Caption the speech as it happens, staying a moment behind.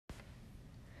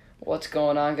What's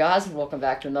going on, guys? Welcome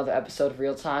back to another episode of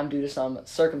Real Time. Due to some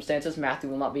circumstances, Matthew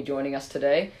will not be joining us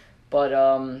today. But,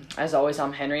 as always,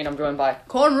 I'm Henry, and I'm joined by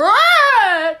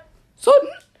Conrad! Sutton.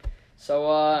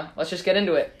 So, let's just get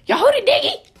into it. Yahoo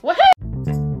diggy! What?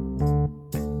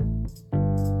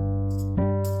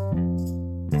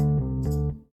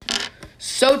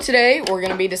 So today, we're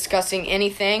going to be discussing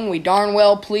anything we darn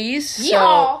well please. Yeah.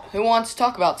 So, who wants to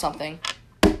talk about something?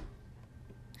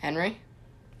 Henry?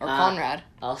 Or Conrad?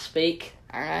 I'll speak.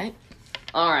 Alright.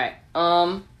 Alright,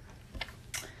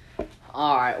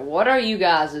 what are you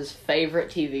guys' favorite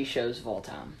TV shows of all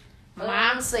time?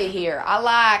 Mine say here. I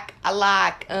like,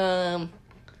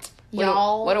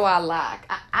 Y'all. What do I like?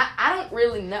 I don't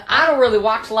really know. I don't really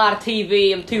watch a lot of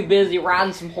TV. I'm too busy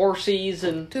riding some horses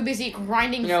and... Too busy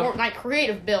grinding Fortnite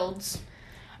creative builds.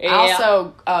 Yeah. I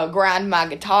also grind my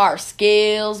guitar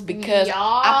skills because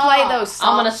I play those songs.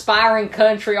 I'm an aspiring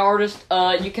country artist.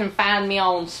 You can find me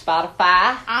on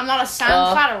Spotify. I'm not a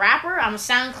SoundCloud rapper. I'm a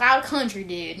SoundCloud country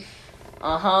dude.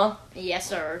 Uh-huh. Yes,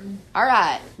 sir.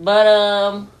 Alright.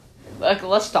 But,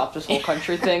 let's stop this whole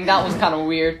country thing. That was kind of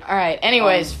weird. Alright,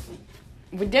 anyways.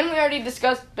 Didn't we already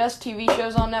discuss best TV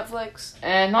shows on Netflix?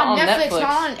 And not on Netflix.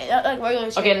 Not on regular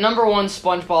shows. Okay, number one,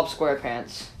 SpongeBob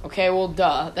SquarePants. Okay, well,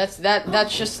 duh. That's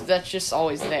just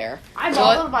always there. I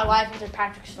modeled my life after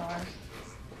Patrick Star.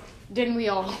 Didn't we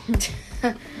all?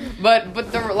 but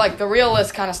the real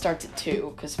list kind of starts at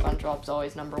 2 because SpongeBob's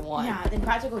always number 1. Yeah, then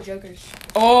Practical Jokers.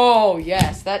 Oh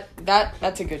yes, that's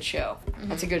a good show. Mm-hmm.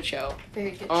 That's a good show.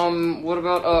 Very good show. What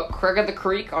about Craig at the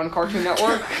Creek on Cartoon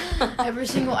Network? Every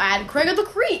single ad. Craig at the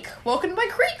Creek. Welcome to my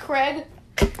creek, Craig.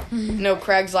 No,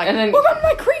 Craig's like, and then, welcome to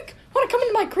my creek. Want to come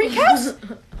into my creek house?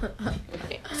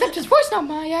 Except his voice not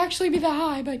might actually be that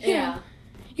high, but yeah,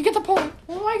 you get the point.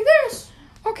 Well, like this.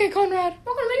 Okay, Conrad.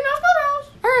 Welcome to Mickey Mouse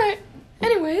Clubhouse. All right.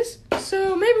 Anyways,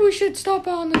 so maybe we should stop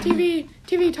on the TV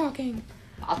talking.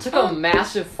 I took a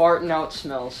massive fart and now it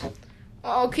smells.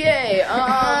 Okay,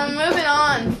 moving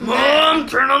on. Mom,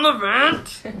 turn on the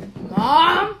vent.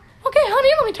 Mom? Okay,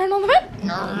 honey, let me turn on the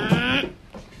vent.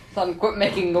 Son, quit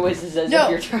making noises as if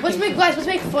you're trying. Let's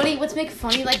make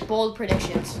funny like bold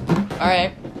predictions. All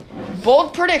right.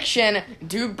 Bold prediction,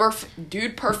 Dude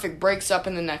Perfect breaks up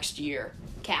in the next year.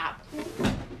 Cap.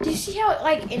 Do you see how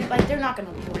they're not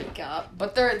gonna break up?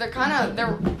 But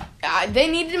they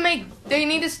need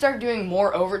to start doing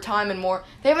more overtime and more.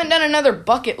 They haven't done another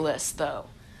bucket list though.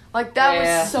 Like that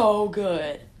was so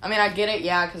good. I mean, I get it,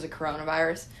 because of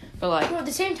coronavirus, but like. Well, at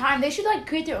the same time, they should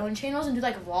create their own channels and do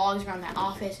vlogs around that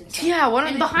office and stuff. Yeah,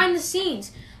 and behind the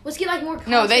scenes. Let's get more.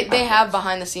 No, they have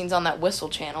behind the scenes on that Whistle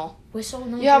channel. Whistle.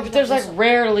 No, yeah, but there's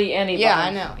rarely any. Yeah, I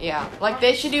know. Yeah,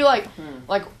 they should do like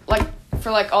for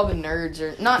all the nerds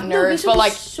or not nerds, but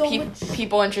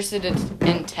people interested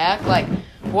in tech,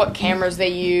 what cameras they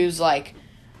use,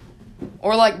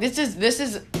 or this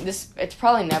is it's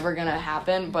probably never gonna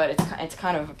happen, but it's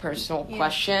kind of a personal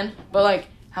question, but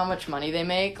how much money they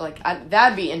make,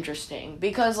 that'd be interesting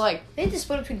because they have to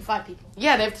split it between 5 people.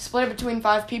 Yeah, they have to split it between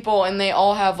 5 people, and they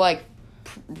all have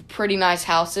pretty nice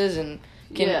houses and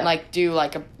can do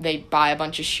they buy a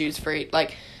bunch of shoes for each.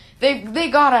 They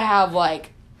gotta have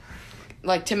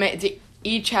to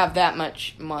each have that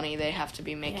much money they have to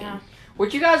be making. Yeah.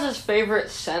 What's you guys'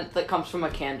 favorite scent that comes from a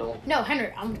candle? No,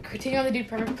 Henry, I'm continuing on the Dude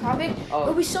Perfect topic. Oh. It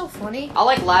would be so funny. I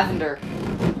like lavender.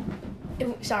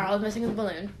 Sorry, I was messing with the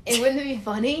balloon. It wouldn't be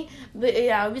funny, but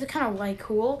yeah, it would be kind of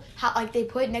cool how they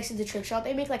put next to the trick shot.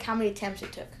 They make how many attempts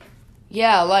it took.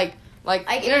 Yeah, really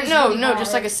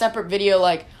just a separate video.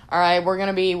 All right, we're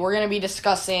gonna be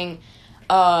discussing,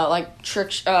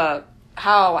 trick.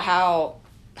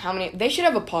 How many? They should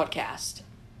have a podcast.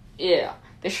 Yeah,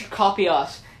 they should copy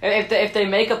us. If they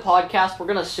make a podcast, we're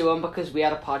gonna sue them because we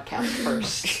had a podcast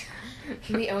first.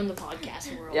 We own the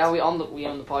podcast world. Yeah, we own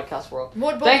the podcast world.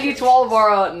 More Thank you to all of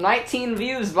our 19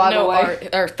 views, by the way.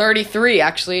 Our 33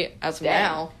 actually as of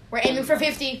now. We're aiming for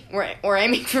 50. We're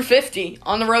aiming for 50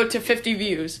 on the road to 50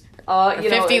 views.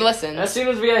 50 listens. As soon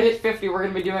as we hit 50, we're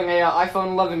gonna be doing a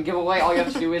iPhone 11 giveaway. All you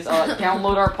have to do is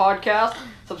download our podcast,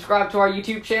 subscribe to our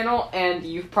YouTube channel, and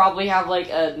you probably have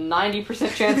a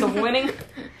 90% chance of winning.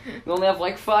 We only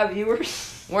have 5 viewers.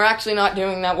 We're actually not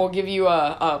doing that. We'll give you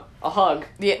a hug.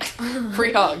 Yeah,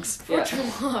 free hugs.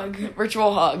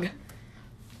 Virtual hug.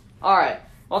 All right.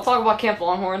 I'll talk about Camp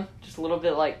Longhorn. Just a little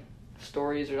bit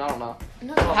stories or I don't know.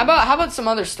 No. How about some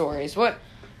other stories?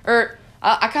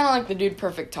 I kind of like the Dude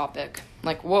Perfect topic.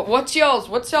 What's y'all's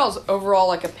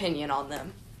overall opinion on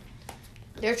them?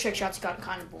 Their trick shots got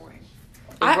kind of boring.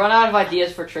 They've run out of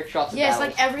ideas for trick shots. Yes,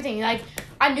 everything. I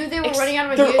knew they were running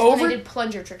out of ideas when they did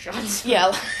plunger trick shots.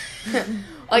 Yeah.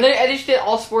 Like they just did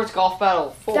all sports golf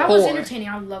battle 4. That was entertaining.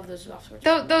 I love those golf sports.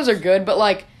 Those are good, but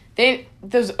like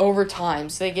those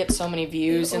overtimes, they get so many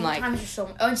views and like overtimes are so.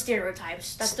 Oh, and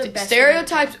stereotypes. That's the best.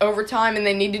 Stereotypes, overtime, and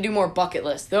they need to do more bucket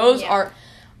lists. Those are.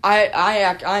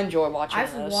 I enjoy watching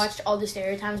those. I've watched all the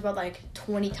stereotypes about like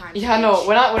 20 times. Yeah, no.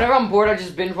 Whenever I'm bored, I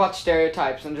just binge watch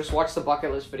stereotypes and just watch the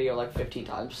bucket list video like 15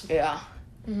 times. Yeah.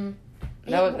 Mhm.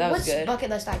 That was good. What's bucket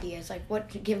list ideas?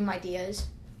 Like, give them ideas.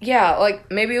 Yeah,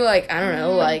 like maybe like I don't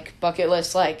know, like bucket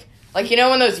list, like you know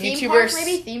when those theme YouTubers park,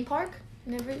 maybe theme park.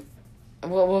 Never.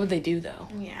 What would they do though?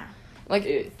 Yeah.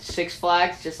 Like Six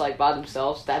Flags, just like by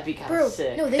themselves. That'd be kind of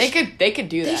sick. No, they could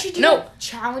do that. They should do like,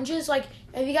 challenges. Like,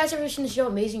 have you guys ever seen the show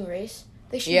Amazing Race?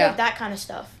 They should do like, that kind of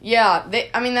stuff. Yeah,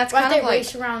 I mean that's kind of like they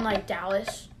race around like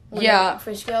Dallas. Yeah,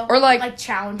 Frisco. Or like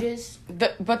challenges.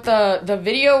 But the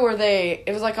video where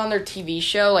it was like on their TV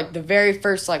show, like the very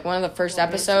first, like one of the first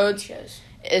episodes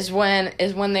is when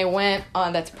they went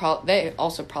on. They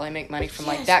also probably make money from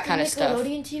like that kind of stuff.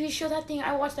 Nickelodeon TV show, that thing,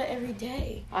 I watch that every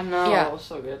day. I know. Yeah. It was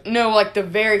so good. No, like the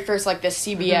very first, like the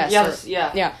CBS.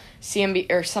 Yeah,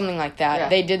 CMB or something like that. Yeah.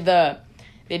 They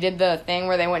did the thing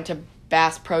where they went to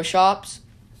Bass Pro Shops,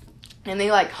 and they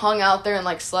like hung out there and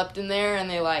like slept in there, and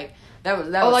they like. That was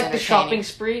like the shopping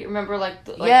spree. Remember, like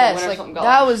the yes, the like something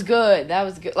that was good. That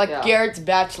was good. Like Garrett's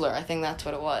Bachelor, I think that's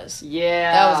what it was.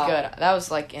 Yeah, that was good. That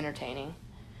was like entertaining.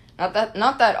 Not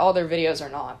that all their videos are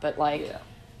not, but like,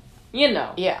 you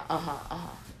know. Yeah.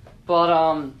 But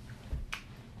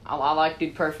I like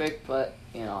Dude Perfect, but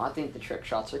you know I think the trick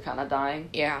shots are kind of dying.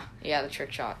 Yeah, the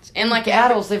trick shots and like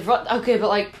battles. They've run but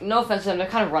like no offense to them, they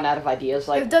kind of run out of ideas.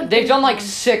 Like they've done like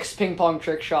 6 ping pong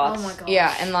trick shots. Oh my god.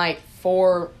 Yeah, and like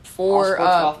four sports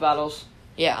golf battles.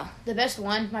 Yeah. The best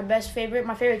one, my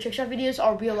favorite trick shot videos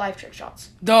are real life trick shots.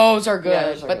 Those are good,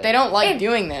 those are but good. they don't like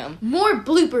doing them. More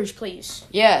bloopers, please.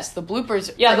 Yes, the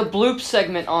bloopers. Yeah, the bloop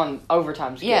segment on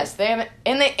Overtime's good. Yes, they haven't,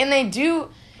 and they do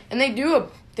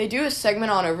a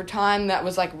segment on Overtime that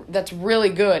was like that's really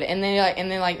good, and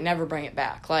they never bring it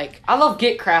back. Like I love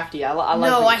Get Crafty. I like.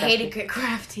 No, I hated Get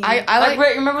Crafty. I like.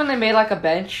 Remember when they made like a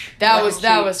bench? That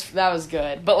was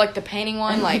good, but like the painting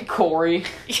one, like Corey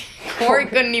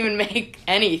couldn't even make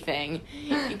anything.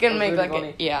 He couldn't make really like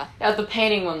funny. Yeah, the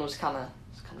painting one was kind of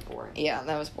boring. Yeah,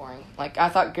 that was boring. Like I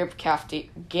thought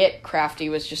Get Crafty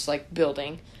was just like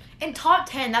building. And top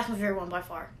 10, that's my favorite one by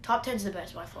far. Top 10's the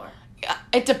best by far.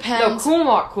 It depends. No, Cool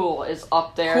Not Cool is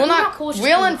up there. Cool Not Cool.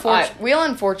 Wheel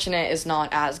Unfortunate is not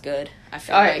as good. I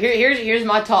feel. All right, here's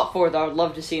my top 4 that I would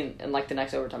love to see in like the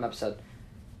next Overtime episode.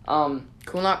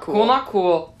 Cool Not Cool. Cool Not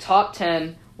Cool. Top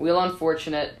 10. Wheel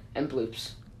Unfortunate and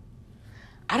Bloops.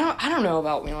 I don't know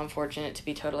about Wheel Unfortunate, to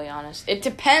be totally honest. It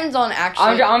depends on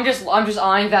actually. I'm just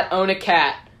eyeing that own a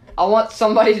cat. I want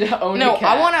somebody to own a cat. No,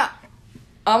 I wanna.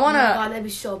 Oh my god, that'd be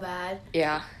so bad.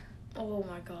 Yeah. Oh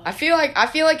my god. I feel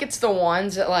like it's the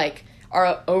ones that like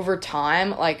are over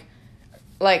time, like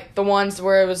the ones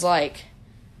where it was like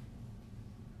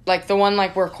the one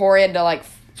like where Corey had to like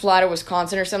fly to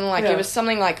Wisconsin or something, like it was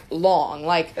something like long,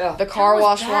 like the car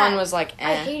wash one was like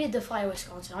I hated the fly to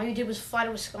Wisconsin. All you did was fly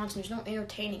to Wisconsin. There's no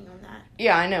entertaining on that.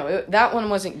 Yeah, I know. That one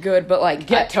wasn't good, but like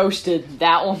Get Toasted.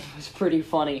 That one was pretty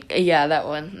funny. Yeah, that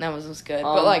one was good.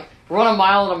 But like run a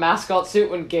mile in a mascot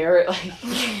suit when Garrett like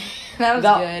that was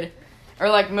good. Or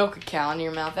like milk a cow in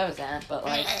your mouth. That was that. But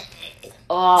like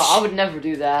I would never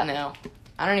do that. No.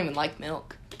 I don't even like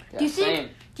milk. Yeah, do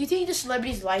you think the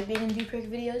celebrities like being in Dude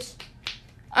Perfect videos?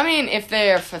 I mean, if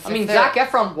they're Zac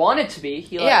Efron wanted to be.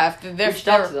 He if they're reached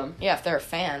out to them. Yeah, if they're a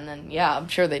fan, then yeah, I'm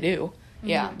sure they do. Mm-hmm.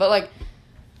 Yeah, but like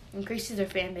increases their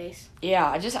fan base. Yeah,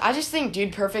 I just think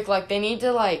Dude Perfect, like they need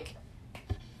to like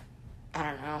I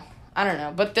don't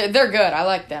know, but they're good. I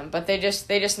like them, but they just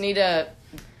need to.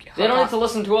 They don't need to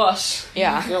listen to us.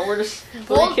 Yeah, you know, we're just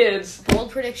 3 kids.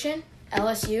 Bold prediction: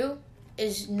 LSU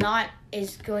is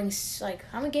going like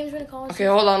how many games are we gonna call? Okay,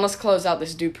 hold on. Let's close out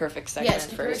this Dude Perfect segment first.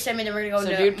 Yes, first. segment. Then we're gonna go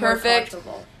so into Dude Perfect.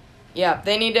 Yeah,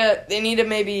 they need to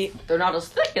maybe. They're not as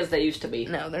thick as they used to be.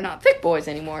 No, they're not thick boys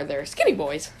anymore. They're skinny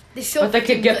boys. But they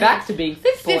could get back to being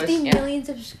thick boys. 50 million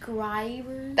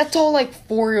subscribers. That's all like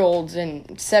 4-year-olds and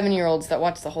 7-year-olds that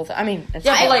watch the whole thing. I mean,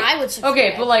 I would subscribe.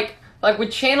 Okay, but like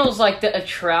with channels like that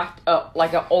attract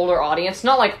like an older audience,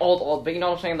 not like old, but you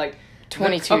know what I'm saying, like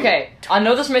 22. Okay, I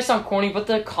know this may sound corny, but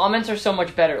the comments are so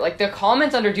much better. Like the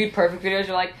comments under Dude Perfect videos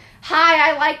are like,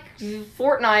 "Hi, I like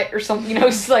Fortnite" or something. You know,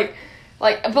 it's like,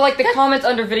 but like the comments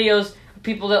under videos,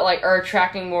 people that like are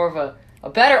attracting more of a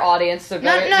better audience. Not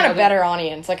a better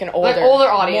audience, like an older,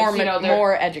 audience,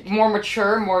 more educated, more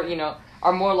mature, more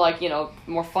are more like,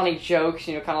 more funny jokes,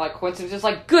 kind of like coincidences,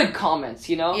 like good comments,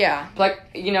 Yeah. Like,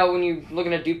 when you look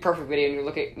at a Dude Perfect video and you're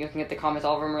looking at the comments,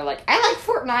 all of them are like, I like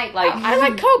Fortnite, like, I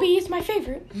like Kobe, he's my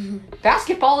favorite.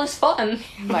 basketball is fun.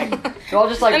 Like, they're all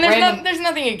just like And random. there's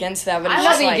nothing against that, but There's it's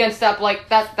just nothing like, against that, but like,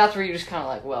 that's where you're just kind of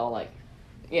like, well, like,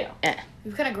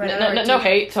 We've kind of grown no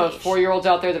hate to 4-year-olds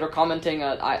out there that are commenting,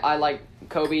 I like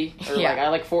Kobe, or Yeah. like, I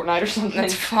like Fortnite or something.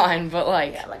 it's fine, but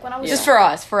like, Yeah, like when I was just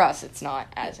for us, it's not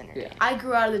as entertaining. I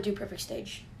grew out of the Dude Perfect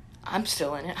stage. I'm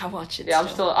still in it. I watch it. Yeah,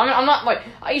 I'm not like,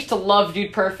 I used to love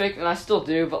Dude Perfect, and I still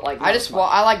do, but like, I just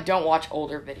I don't watch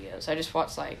older videos. I just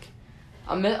watch like.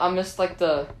 I missed like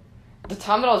the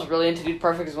time that I was really into Dude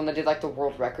Perfect is when they did like the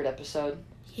world record episode.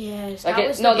 Yes, Like that it,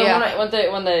 was no, the, the yeah.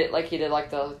 one when they like he did like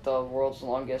the world's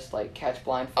longest like catch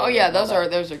blindfold. Oh yeah, and all those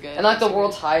that. are good. And like the Those are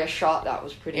world's highest shot, that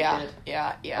was pretty good. good.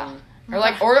 Yeah. Um, Or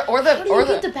like or How the do you or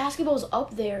get the the basketballs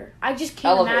up there? I just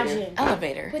can't Elevator. imagine.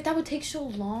 elevator. Wait, that would take so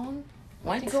long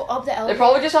What? to go up the They elevator.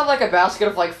 probably just have like a basket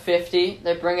of like 50.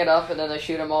 They bring it up and then they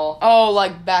shoot them all. Oh,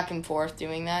 like back and forth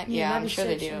doing that. Yeah, Yeah, that'd I'm be sure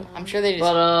they so do. long. I'm sure they just.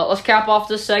 But let's cap off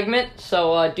this segment.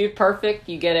 So Dude Perfect,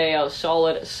 you get a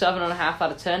solid 7.5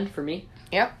 out of 10 for me.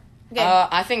 Okay.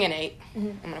 I think an 8.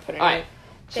 Mhm. I'm gonna put an All 8. right.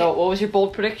 So what was your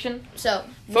bold prediction? So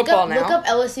Football look now. up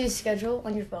LSU's schedule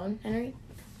on your phone, Henry,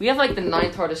 We have like the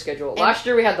 9th hardest schedule. And- Last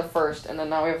year we had the 1st, and then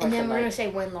now we have like and the then we're 9th. gonna say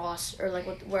win loss or like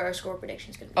where our score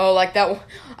prediction's gonna be. Oh, like that.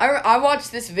 I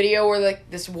watched this video where like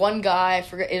this one guy, I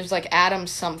forget, it was like Adam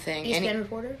something, and ESPN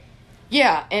reporter.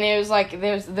 yeah, and it was like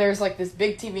there's like this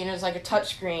big TV and it was like a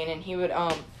touchscreen, and he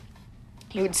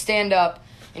would stand up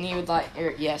and he would like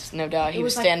yes, no doubt, he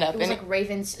would stand up It was and like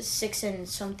Ravens 6 and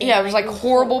something. yeah, it was like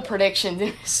horrible predictions.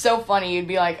 It was so funny. You'd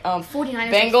be like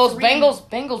 49ers.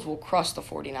 Bengals will crush the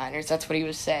 49ers. That's what he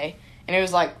would say. And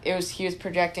it was he was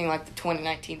projecting like the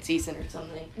 2019 season or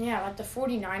something. Yeah, like the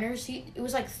 49ers. It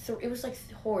was like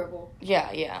horrible.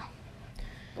 Yeah.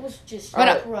 It was just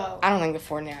But, bro. I don't think the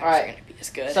 49ers All right. are going to be as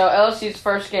good. So LSU's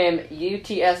first game,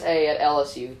 UTSA at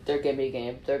LSU. Their gimme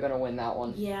game. They're gonna win that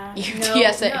one. Yeah.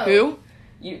 UTSA, no. who?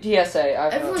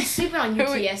 UTSA. Everyone's sleeping on Who-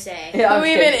 UTSA. Yeah, I'm Who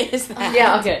kidding. even is that?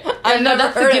 Yeah, okay. I've no, never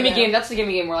that's heard the of gimme them. game. That's the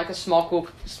gimme game where like a small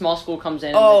school comes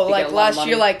in. Oh, and they like get a lot of last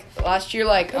year, money. last year,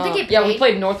 like Don't they get Yeah, we paid?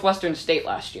 played Northwestern State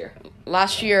last year.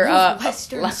 last year,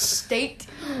 Western la- State.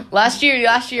 last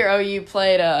year, OU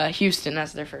played Houston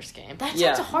as their first game. That's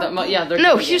Yeah, such a hard game. yeah. They're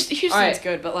No, gimme game. Houston's All right.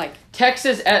 good, but like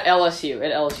Texas at LSU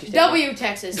at LSU State. W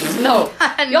Texas. No,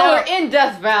 No. y'all are in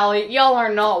Death Valley. Y'all are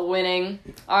not winning.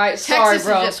 All right, sorry, Texas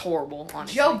bro. is just horrible.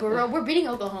 Honestly. Joe Burrow, we're beating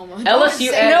Oklahoma. LSU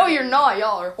Don't at- No, you're not.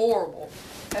 Y'all are horrible.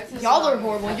 Texas Y'all is are not-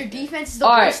 horrible. Your defense is the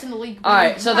All right. worst in the league. All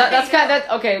right, so that's kind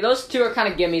of okay. Those two are kind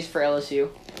of gimmies for LSU.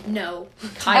 No.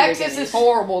 Kinda Texas gimmies. is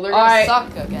horrible. They're All gonna right.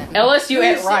 suck again. LSU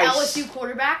Who's at the Rice. LSU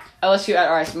quarterback? LSU at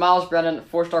Rice. Miles Brennan,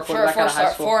 4-star quarterback out of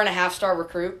high school. 4.5-star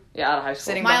recruit. Yeah, out of high school.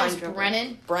 Sitting Miles behind Joe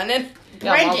Brennan. Brennan. Yeah,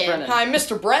 Miles Brendan. Brennan. Hi,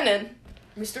 Mr. Brennan.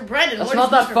 Mr. Brendan. That's What not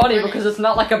is that Mr. funny Brennan? because it's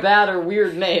not like a bad or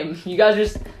weird name. You guys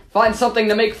just find something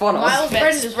to make fun of. Miles Brennan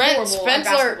is horrible at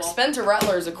basketball. Spencer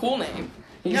Rattler is a cool name.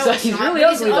 He's, No, it's he's not, really but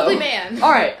he's ugly an though. ugly man.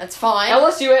 All right, That's fine.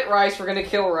 LSU at Rice. We're gonna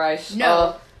kill Rice.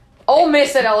 No. Ole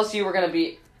Miss at LSU. We're gonna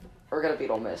beat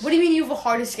Ole Miss. What do you mean you have the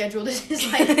hardest schedule? This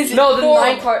is like No, the Horrible.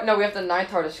 ninth hard. No, we have the 9th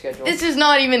hardest schedule. This is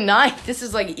not even ninth. This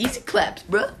is like easy claps,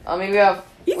 bro. I mean, we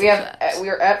Easy have claps.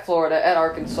 we're at Florida, at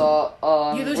Arkansas.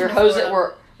 You losing We're to hosting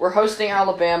Florida. we're hosting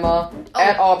Alabama, Oh,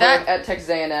 at Auburn, that- at Texas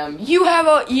A&M. You have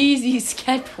a easy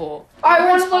schedule. I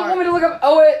want Auburn's me to look up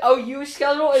OU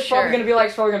schedule. It's Sure. probably gonna be like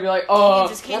You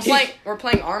just We're can't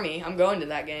playing Army. I'm going to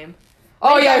that game.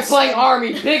 Oh You yeah, guys we're playing said-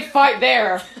 Army. Big fight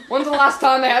there. When's the last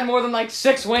time they had more than like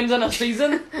 6 wins in a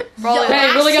season? Probably Dang,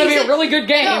 last really gonna be a season- really good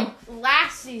game. No,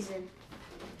 last season.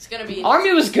 It's gonna be.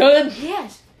 Army was good.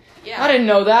 Yes. Yeah. I didn't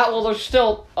know that. Well, there's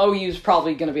still OU's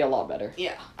probably gonna be a lot better.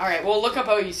 Yeah. All right. Well, look up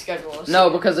OU schedule.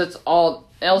 No, because it's all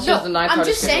LSU's No, the 9th I'm hardest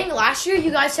just saying. schedule. Last year, you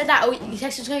guys said that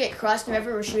Texas was gonna get crushed and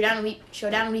ever showdown,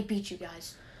 and we beat you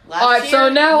guys. Last All right, so year,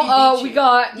 now beat we you.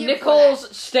 got You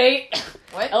Nichols State.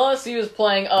 What? LSU is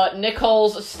playing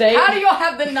Nichols State. How do y'all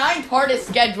have the ninth hardest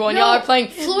schedule and No, y'all are playing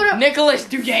Florida- Nicholas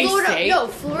Duguay Florida, State? no,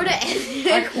 Florida ended.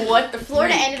 Like what the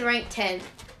Florida freak? ended ranked 10th.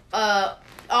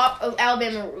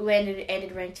 Alabama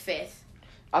ended ranked 5th.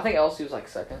 I think LSU was like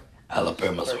 2nd.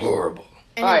 Alabama's horrible.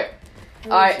 And All right.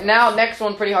 then- All right, now next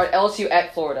one pretty hard. LSU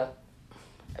at Florida.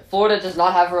 Florida does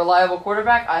not have a reliable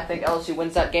quarterback. I think LSU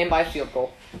wins that game by a field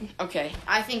goal. Okay.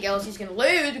 I think LSU's gonna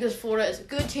lose because Florida is a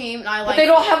good team, and I But like. they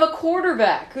don't have a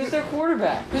quarterback. Who's their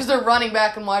quarterback? Who's their running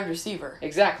back and wide receiver?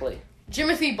 Exactly.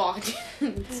 Jimothy Bogdan.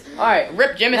 All right,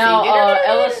 Rip Jimothy. now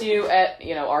LSU at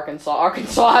Arkansas.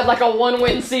 Arkansas had like a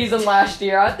 1-win season last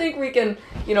year. I think we can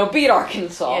beat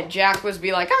Arkansas. Yeah, Jack was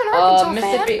be like, I'm an Arkansas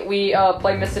Mississippi. fan. We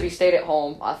play Mississippi State at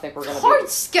home. I think we're gonna. Hard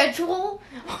schedule.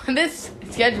 This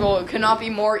schedule could not be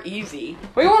more easy.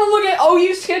 We want to look at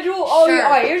OU's schedule. Oh, Sure. yeah. All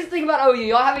right. Here's the thing about OU.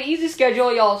 Y'all have an easy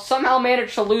schedule. Y'all somehow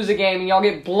manage to lose a game, and y'all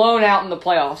get blown out in the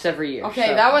playoffs every year. Okay,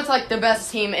 so. that was like the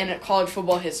best team in college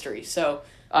football history. So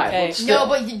All right, okay. well, still- No,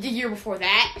 but the year before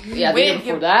that. Yeah, the We year didn't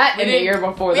before get- that, we and the didn't- year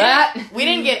before that. we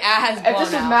didn't get as If blown this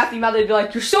was out. Matthew Mouth, they'd be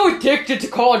like, "You're so addicted to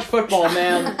college football,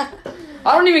 man."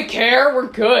 I don't even care. We're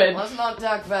good. Let's not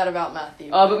talk bad about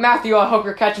Matthew. But Matthew, I hope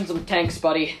you're catching some tanks,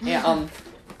 buddy. Yeah.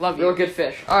 Love you. Real good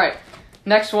fish. All right,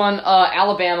 next one.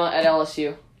 Alabama at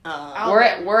LSU.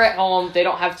 We're at home. They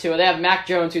don't have Tua. They have Mac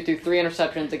Jones, who threw 3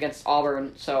 interceptions against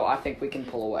Auburn. So I think we can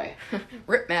pull away.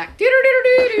 Rip Mac.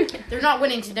 They're not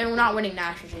winning. They're not winning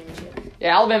national championship.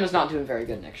 Yeah, Alabama's not doing very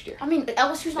good next year. I mean,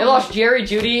 LSU's not. They lost Jerry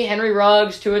Judy, Henry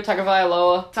Ruggs, Tua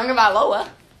Tagovailoa. Talking about Loa.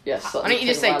 Yes. Why don't you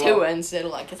just say Tua instead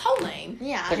of like his whole name?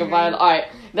 Yeah. Tagovailoa. All right.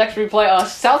 Next we play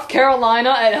South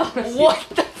Carolina at LSU. What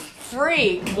the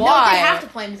freak? No, Why? they have to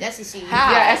play him. It's SEC.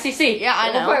 How? Yeah, SEC. Yeah,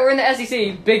 I know. We're in the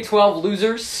SEC. Big 12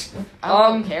 losers. I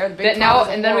don't care. The Big 12 is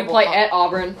a and then we horrible play con- at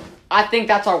Auburn. I think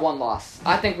that's our one loss.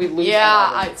 I think we lose.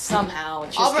 Yeah, at Auburn. somehow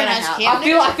it's just Auburn gonna has happen.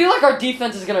 Cam- I feel like our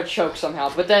defense is gonna choke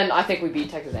somehow, but then I think we beat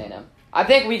Texas A&M. I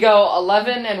think we go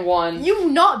 11-1. You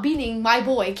not beating my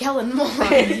boy Kellen Moore.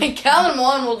 Kellen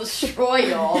Moore will destroy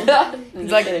y'all.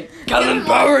 He's like, Kellen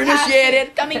Power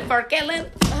initiated. Coming for Kellen.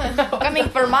 Coming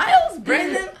for Miles.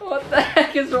 Brandon. what the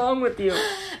heck is wrong with you?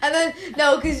 And then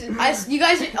because you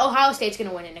guys, Ohio State's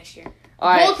gonna win it next year. All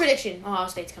right. Bold prediction: Ohio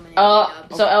State's coming in.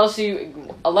 So LSU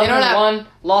 11-1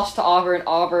 lost to Auburn.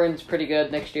 Auburn's pretty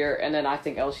good next year, and then I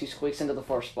think LSU squeaks into the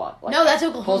 4th spot. Like, No, that's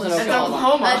pulls Oklahoma. in That's Oklahoma.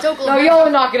 Oklahoma. That's Oklahoma. No, y'all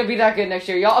are not gonna be that good next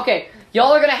year. Y'all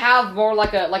are gonna have more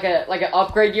like an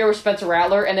upgrade year with Spencer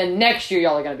Rattler, and then next year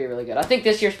y'all are gonna be really good. I think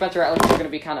this year Spencer Rattler's still gonna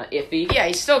be kind of iffy. Yeah,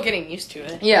 he's still getting used to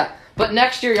it. Yeah, but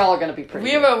next year y'all are gonna be pretty.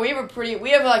 We have a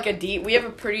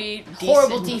pretty decent,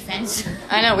 Horrible defense.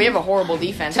 I know we have a horrible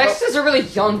defense. Texas is a really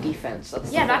young defense.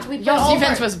 That's Yeah, that's we. Y'all's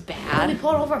defense was We bad.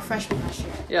 pulled over a freshman last year.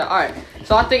 Yeah, all right.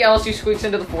 So I think LSU squeaks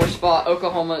into the 4th spot.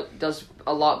 Oklahoma does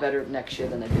a lot better next year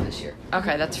than they do this year.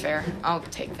 Okay, that's fair. I'll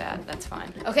take that. That's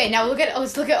fine. Okay, now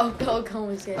let's look at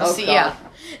Oklahoma's schedule. Oh, See, God. yeah.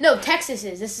 No, Texas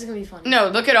is. This is gonna be fun. No,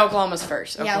 look at Oklahoma's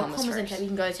first. Yeah, Oklahoma's Oklahoma's in first. Texas. You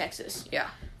can go to Texas. Yeah.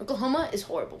 Oklahoma is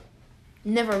horrible.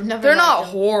 Never. They're not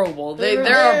horrible. They're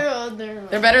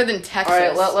better than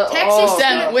Texas. All right,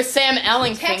 Texas With Sam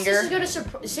Texas is Ellingfinger. going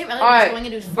to Sam All Ellington's right, going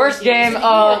into his first year.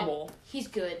 game, He's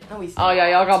good. No, he's Oh yeah,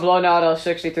 y'all got blown out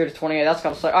 63-28. That's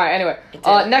kind of sick. All right, anyway. It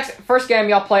did. First game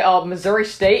y'all play Missouri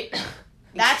State.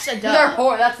 That's a They're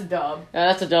dub. That's a dub. Yeah,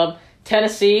 that's a dub.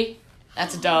 Tennessee.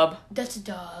 That's a dub. That's a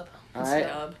dub. All That's right. a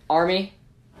dub. Army.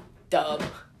 Dub.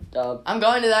 Dub. I'm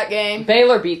going to that game.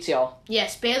 Baylor beats y'all.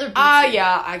 Yes, Baylor beats you.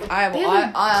 Yeah, I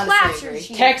honestly agree.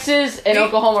 Texas. Texas and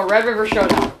Oklahoma Red River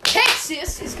Showdown.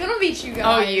 Texas is gonna beat you Oh,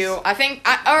 guys. I think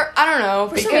I don't know.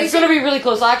 For some Because It's gonna be really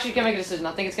close. I actually can make a decision.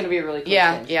 I think it's gonna be a really close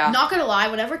game. yeah. Not gonna lie,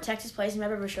 whenever Texas plays in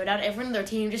Red River Showdown, everyone on their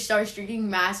team just starts drinking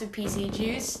massive PC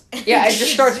juice. Yeah, it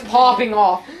just starts popping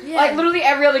off. Yeah. Like literally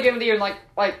every other game of the year, like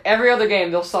every other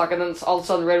game they'll suck, and then all of a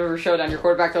sudden Red River Showdown, your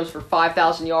quarterback throws for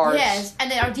 5,000 yards. Yes, and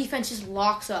then our defense just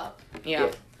locks up. Yeah.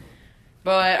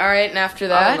 But all right, and after I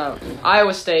that, don't know.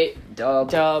 Iowa State,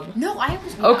 dub. No, I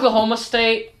was Oklahoma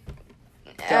State,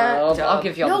 dub. dub. I'll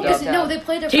give y'all No, the because dub. they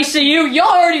played their TCU, y'all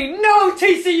already know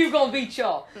TCU gonna beat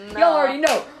y'all. No. Y'all already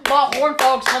know. My Horned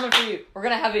Frogs coming for you. We're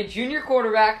gonna have a junior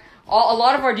quarterback. A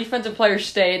lot of our defensive players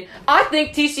stayed. I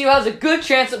think TCU has a good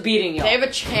chance of beating y'all. they have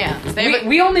a chance.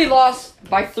 We only lost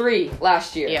by 3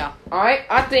 last year. Yeah. All right.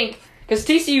 I think because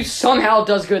TCU somehow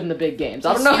does good in the big games.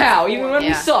 I don't know TCU 's how. Even when we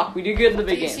Yeah. suck, we do good in the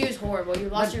big TCU games. is horrible. You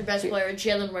lost your best player,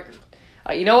 Jalen Ricker.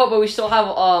 You know what? But we still have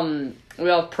we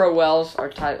have Pro Wells, our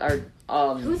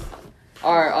Who's?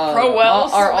 Pro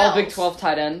Wells? our all Wells. Big 12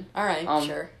 tight end. All right,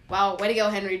 sure. Wow, way to go,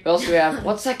 Henry. What else do we have?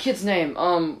 What's that kid's name?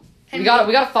 We Henry. got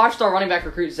a 5-star running back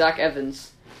recruit, Zach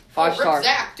Evans. 5-star.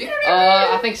 Zach, dude.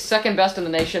 I think second best in the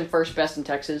nation, first best in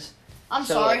Texas. I'm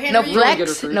So, sorry, no Henry. really good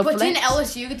recruit. No But flex. didn't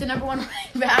LSU get the number 1 running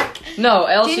back? No,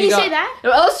 LSU Didn't you got, say that?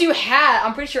 No, LSU had.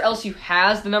 I'm pretty sure LSU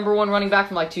has the number 1 running back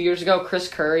from like 2 years ago, Chris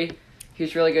Curry.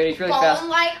 He's really good. He's really fast.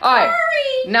 Falling like All right.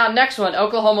 Curry. Now next one,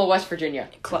 Oklahoma, West Virginia.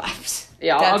 Claps.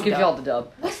 Yeah, I'll That's give dumb. y'all the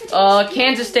dub. West Virginia's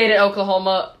Kansas State at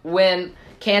Oklahoma win.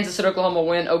 Kansas at Oklahoma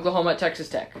win. Oklahoma at Texas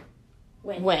Tech.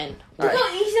 When? All Look right.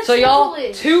 how easy that So y'all schedule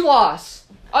is. 2 loss.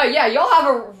 Oh yeah, y'all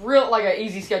have a real an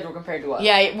easy schedule compared to us.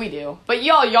 Yeah, we do. But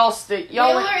y'all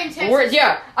Baylor and Texas.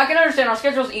 Yeah, I can understand our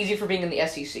schedule is easy for being in the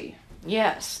SEC.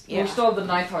 Yes. Yeah. We still have the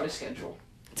 9th hardest schedule.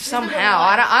 Somehow,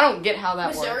 I don't get how that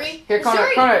Missouri? works. Here,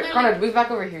 Missouri, Conrad, move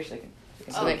back over here a second.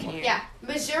 So they can hear. Yeah,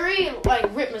 Missouri,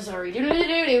 rip Missouri. Do.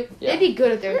 Yeah. They'd be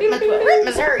good at their rip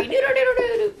Missouri.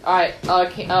 Do. All right,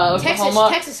 Oklahoma.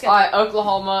 Texas schedule. All right,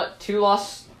 Oklahoma,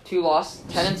 2-loss,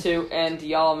 10-2, and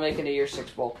y'all make a New Year's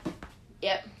Six bowl.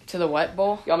 Yep. To the what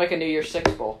bowl? Y'all make a New Year's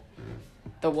Six bowl.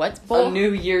 The what bowl? A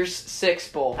New Year's Six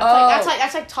bowl. That's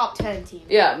like top 10 team.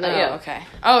 Yeah, Oh, okay.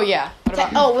 Oh yeah. What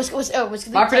about What's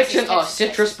my prediction? Texas,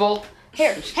 Citrus Bowl.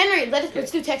 Here, Henry,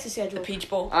 let's do Texas schedule. the Peach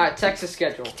Bowl? All right, Texas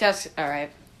schedule. All right.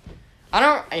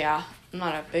 I'm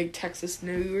not a big Texas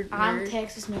nerd. I'm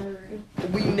Texas nerd.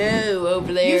 We know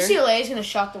over there. UCLA is gonna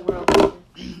shock the world.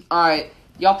 All right,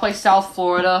 y'all play South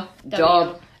Florida.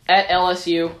 Dub at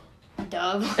LSU.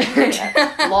 Dub.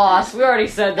 Loss. We already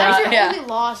said That's that. your only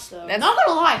loss, though. Not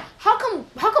gonna lie. How come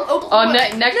Oklahoma?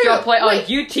 Next y'all play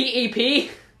UTEP.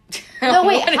 No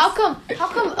wait. How come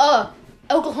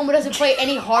Oklahoma doesn't play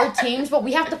any hard teams, but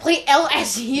we have to play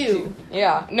LSU?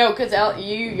 Yeah. No, because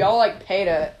y'all pay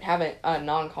to have a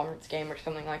non-conference game or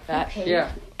something like that.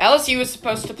 Yeah. LSU was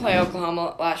supposed to play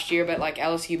Oklahoma last year, but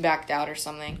LSU backed out or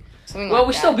something. Well,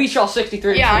 we still beat y'all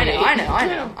 63. Yeah, I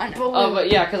know. But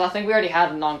yeah, because I think we already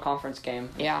had a non-conference game.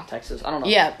 Yeah. Texas. I don't know.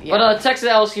 Yeah. But Texas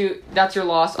LSU, that's your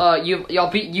loss. Y'all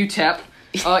beat UTEP.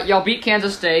 Y'all beat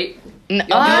Kansas State.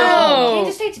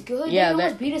 Kansas State's good. Yeah, they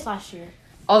almost beat us last year.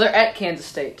 Oh, they're at Kansas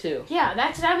State too. Yeah,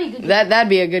 that'd be a good game. That'd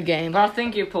be a good game. But I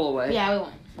think you pull away. Yeah,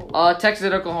 we won. Texas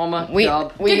at Oklahoma.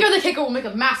 Dub. Digger the kicker will make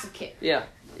a massive kick. Yeah.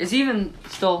 Is he even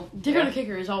still? Digger the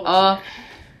kicker is always.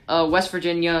 West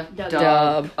Virginia,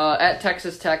 dub. At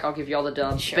Texas Tech, I'll give y'all the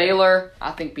dub. Sure. Baylor,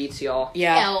 I think beats y'all.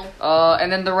 Yeah.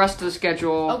 And then the rest of the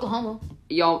schedule. Oklahoma.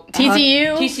 Y'all.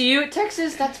 TCU. TCU,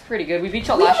 Texas, that's pretty good. We beat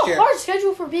y'all We last have year. a hard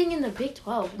schedule for being in the Big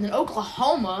 12. And then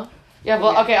Oklahoma. Yeah,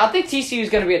 well, okay, I think TCU is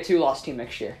going to be a 2-loss team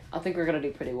next year. I think we're going to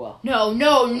do pretty well. No,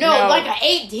 like an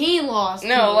 18 loss.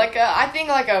 No, I think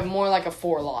more like a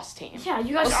 4-loss team. Yeah,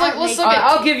 you guys Let's look All right,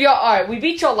 I'll give y'all. All right, we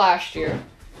beat y'all last year.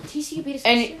 TCU beat us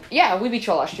And last year? yeah, we beat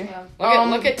y'all last year. Yeah.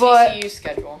 Look at TCU's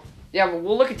schedule. Yeah, but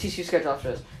we'll look at TCU schedule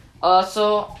after this.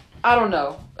 So I don't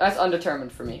know. That's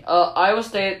undetermined for me. Iowa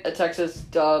State at Texas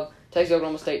dub. Texas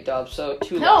Oklahoma State dub. So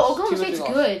 2 No, loss. Oklahoma 2 or 3 State's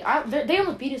loss. good. They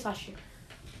almost beat us last year.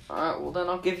 All right, well then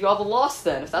I'll give you all the loss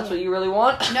then, if that's what you really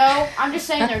want. No, I'm just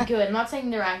saying they're good. I'm not saying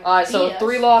they're accurate. All right, so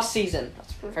 3-loss season.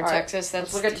 For All right, Texas,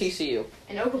 let's look at TCU.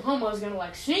 And Oklahoma is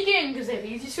gonna sneak in because they have the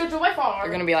easy schedule by far.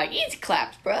 They're gonna be like easy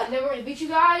claps, bro. And then we're gonna beat you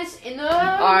guys in the.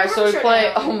 All right, so we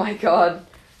play. showdown. Oh my God,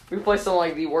 we play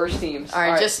some the worst teams. All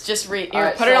right, just read. All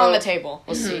right, Put it so- on the table.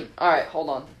 Let's see. All right, hold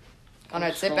on.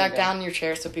 Conrad, sit Scrolling back down. down in your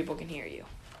chair so people can hear you.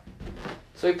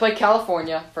 So we play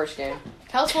California first game.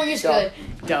 California's Dub.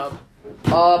 good. Dub.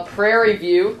 Prairie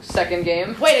View second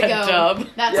game. Way to go. Dub.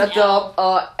 That's Yeah, an L.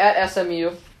 dub. At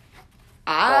SMU.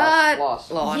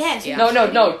 Loss. Lost. Yes. Yeah. No. No,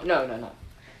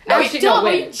 Actually, Dub, no,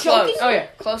 are you win. joking? Oh yeah,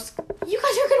 close. You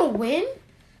guys are gonna win?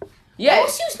 Yeah,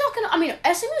 LSU's not gonna. I mean,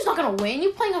 SMU's not gonna win.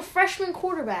 You're playing a freshman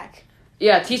quarterback.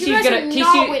 yeah. TCU's guys gonna are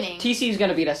not winning. TCU's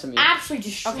gonna beat SMU. Absolutely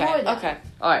destroy them. Okay.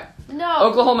 All right. No.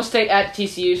 Oklahoma State at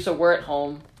TCU, so we're at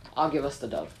home. I'll give us the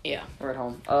dub. Yeah. We're at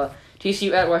home.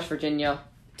 TCU at West Virginia.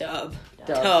 Dub.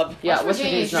 Dub. Yeah, West West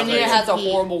Virginia's Virginia's not Virginia very has a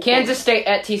horrible. Kansas State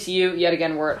at TCU. Yet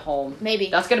again, we're at home. Maybe.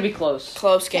 That's gonna be close.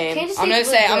 Close game. Kansas I'm gonna State's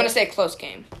say. really I'm good. gonna say close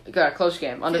game. Got a close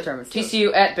game, undetermined. Feel-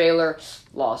 TCU at Baylor,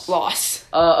 loss. Loss.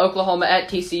 Oklahoma at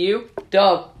TCU,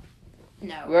 dub.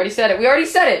 No. We already said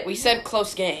it. We said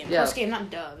close game. Yeah. Close game, not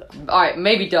dub. All right,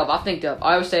 maybe dub. I think dub.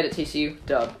 Iowa State at TCU,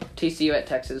 dub. TCU at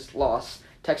Texas, loss.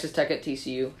 Texas Tech at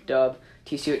TCU, dub.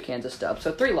 TCU at Kansas, dub.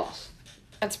 So 3 loss.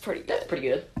 That's pretty That's good. pretty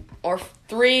good. Or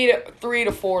 3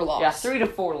 to 4 loss. Yeah, 3 to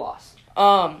 4 loss.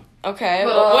 Okay.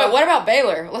 But, what about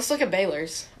Baylor? Let's look at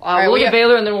Baylor's. We'll look at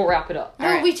Baylor and then we'll wrap it up. No,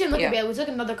 Alright, we shouldn't look yeah. at Baylor. We took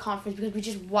another conference because we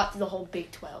just watched the whole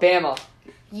Big 12. Bama.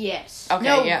 Yes. Okay,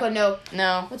 No, yeah. but no.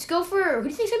 No. Let's go for. Who do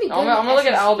you think's gonna be good? I'm in the gonna look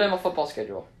at SEC? Alabama football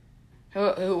schedule.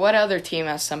 What other team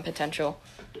has some potential?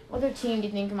 What other team do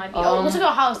you think might be? Um, Let's look at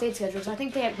Ohio State's schedule. So I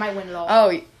think they might win it all. Oh,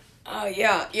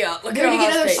 yeah. Look They're at gonna get Ohio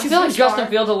another State. I feel like Superstar. Justin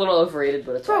Fields a little overrated,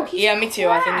 but it's Bro, alright. he's Yeah, me too.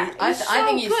 I think crap. I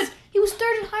think he's good. He was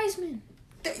third in Heisman.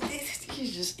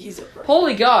 he's a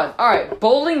Holy God! All right,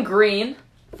 Bowling Green,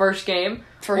 first game.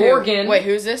 for Oregon. Who? Wait,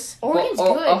 who's this? Oregon's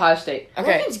good. Ohio State.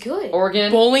 Okay. Oregon's good.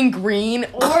 Oregon. Bowling Green.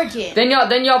 Oregon. Then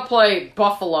y'all play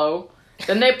Buffalo.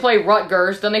 Then they play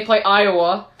Rutgers. Then they play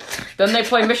Iowa. Then they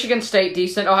play Michigan State,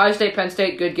 decent. Ohio State, Penn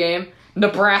State, good game.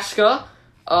 Nebraska.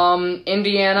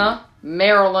 Indiana,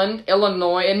 Maryland,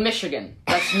 Illinois, and Michigan.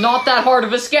 That's not that hard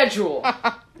of a schedule.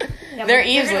 Yeah, They're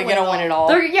easily gonna win it all.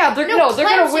 They're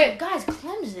gonna win. Guys,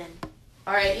 Clemson.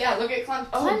 All right, yeah. Look at Clemson.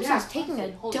 Clemson's taking a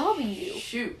W.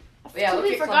 Shoot. I Yeah, look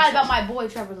totally at forgot Clemson. about my boy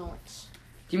Trevor Lawrence.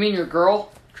 Do you mean your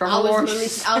girl, Trevor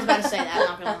Lawrence? I was about to say that.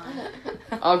 I'm not gonna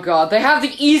lie. Oh God, they have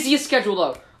the easiest schedule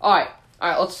though. All right.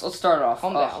 Let's start it off.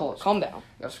 Calm down. Hold on. Calm down.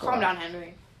 Calm down,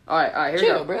 Henry. All right. Here we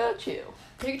Chill, go. bro.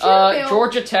 Chill.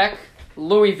 Georgia Tech,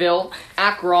 Louisville,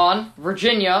 Akron,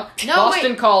 Virginia, No,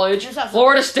 Boston wait. College, No, stop.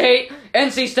 Florida State,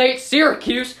 NC State,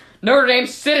 Syracuse, Notre Dame,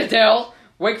 Citadel,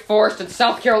 Wake Forest, and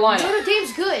South Carolina. Notre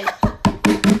Dame's good.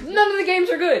 None of the games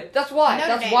are good. That's why. Notre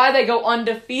That's Dame. why they go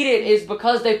undefeated is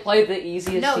because they play the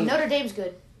easiest No, team. Notre Dame's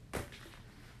good.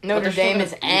 Notre they're still Dame gonna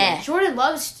is beat them. Jordan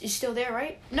Love is still there,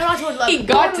 right? No, not Jordan Love. He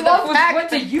got to the Love fact went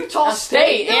to Utah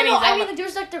State. No, and no, he's I on mean, like,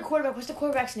 there's like their quarterback. What's the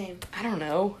quarterback's name? I don't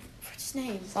know. What's his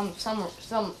name?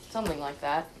 Something like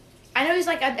that. I know he's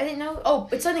like, I didn't know. Oh,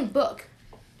 it's something Book.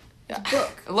 It's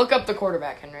Book. Look up the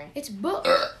quarterback, Henry. It's Book.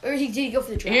 Or did he go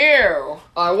for the draft? Ew.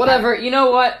 Whatever. You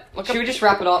know what? Look Should up- we just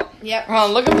wrap it up? Yep. Hold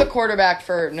on, look up the quarterback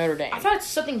for Notre Dame. I thought it's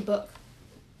something Book.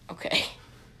 Okay.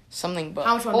 Something but.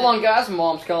 How much Hold on, guys.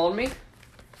 Mom's calling me.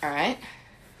 Alright.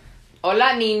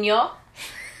 Hola, niño.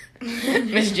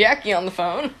 Miss Jackie on the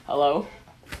phone. Hello.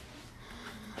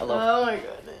 Hello. Oh my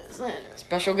goodness.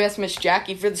 Special guest Miss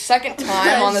Jackie for the second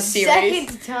time on the series.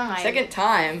 Second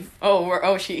time.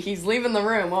 Time. He's leaving the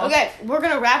room. Well, Okay, we're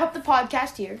gonna wrap up the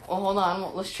podcast here. Well, hold on.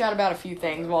 Well, let's chat about a few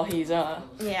things while he's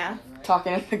Yeah.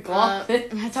 talking in the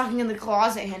closet. Talking in the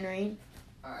closet, Henry.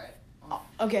 All right.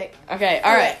 Okay. Okay.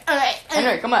 All right. All right.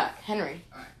 Henry, come on. Henry.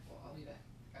 All right. Well, I'll be back.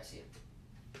 I see it.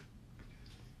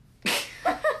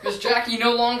 Miss Jackie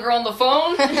no longer on the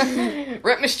phone.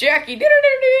 Rip Miss Jackie.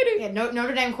 Yeah,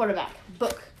 Notre Dame quarterback.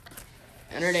 Book.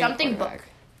 Notre Dame Something quarterback.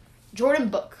 Jordan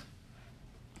Book.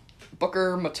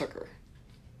 Booker Matucker.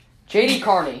 JD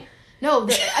Carney. No,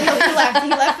 I know he left. He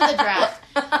left for the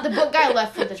draft. The Book guy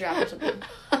left for the draft or something.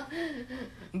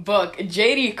 Book.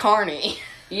 J.D. Carney.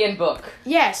 Ian Book.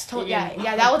 Yes,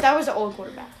 yeah. That was the old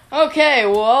quarterback. Okay,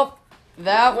 well,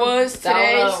 that was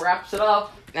today's. That wraps it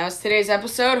up. That was today's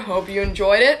episode. Hope you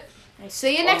enjoyed it.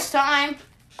 See you next time.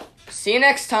 See you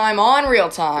next time on Real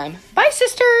Time. Bye,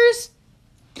 sisters.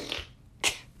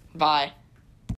 Bye.